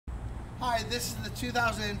Hi, this is the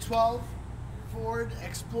 2012 Ford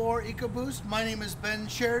Explorer EcoBoost. My name is Ben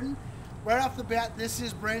Sheridan. Right off the bat, this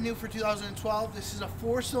is brand new for 2012. This is a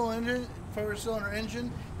four-cylinder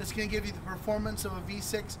engine that's going to give you the performance of a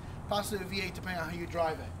V6, possibly a V8, depending on how you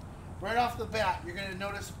drive it. Right off the bat, you're going to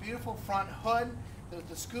notice a beautiful front hood with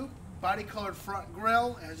the scoop, body-colored front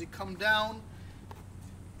grille. As you come down,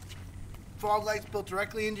 fog lights built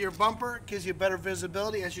directly into your bumper, gives you better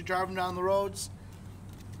visibility as you're driving down the roads.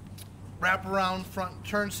 Wrap around front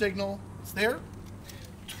turn signal, it's there.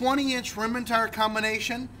 20-inch rim and tire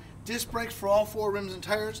combination, disc brakes for all four rims and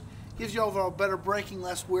tires, gives you overall better braking,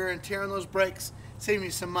 less wear and tear on those brakes, saving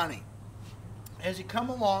you some money. As you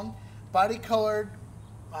come along, body colored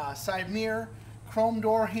side mirror, chrome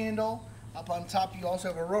door handle. Up on top you also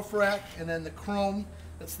have a roof rack and then the chrome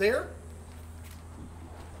that's there.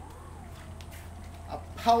 A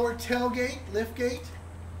power tailgate, lift gate.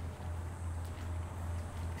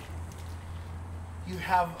 You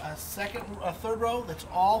have a third row that's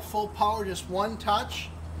all full power, just one touch.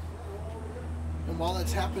 And while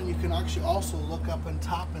that's happening, you can actually also look up on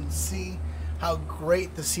top and see how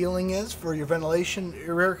great the ceiling is for your ventilation,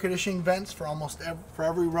 your air conditioning vents for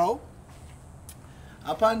every row.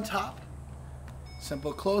 Up on top,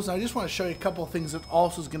 simple close. And I just want to show you a couple of things that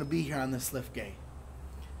also is going to be here on this lift gate.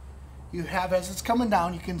 You have, as it's coming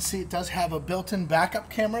down, you can see it does have a built-in backup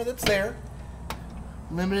camera that's there,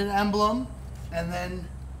 limited emblem. And then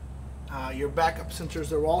your backup sensors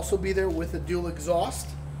that will also be there with a dual exhaust.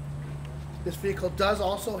 This vehicle does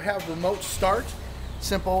also have remote start,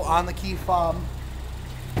 simple on the key fob.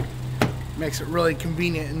 Makes it really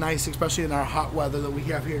convenient and nice, especially in our hot weather that we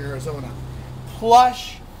have here in Arizona.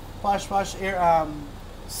 Plush air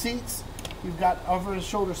seats. You've got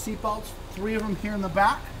over-the-shoulder seat belts, 3 of them here in the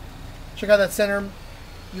back. Check out that center.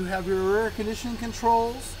 You have your air conditioning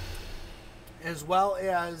controls, as well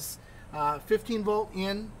as 15 volt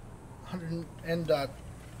in,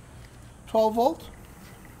 112 volt.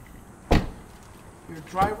 Your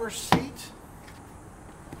driver's seat,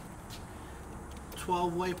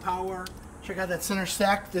 12-way power. Check out that center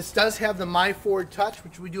stack. This does have the My Ford Touch,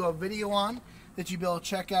 which we do a video on that you'll be able to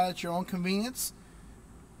check out at your own convenience.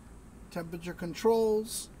 Temperature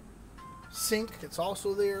controls, sync, it's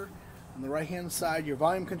also there. On the right-hand side, your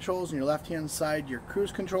volume controls, and your left-hand side, your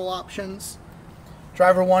cruise control options.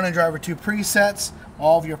 Driver 1 and Driver 2 presets,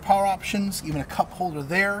 all of your power options, even a cup holder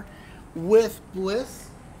there, with Bliss,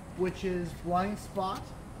 which is blind spot.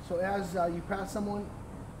 So as you pass someone,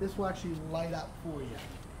 this will actually light up for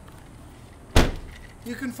you.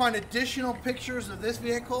 You can find additional pictures of this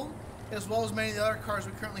vehicle, as well as many of the other cars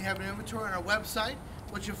we currently have in inventory on our website,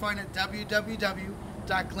 which you'll find at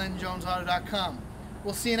www.glennjonesauto.com.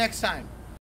 We'll see you next time.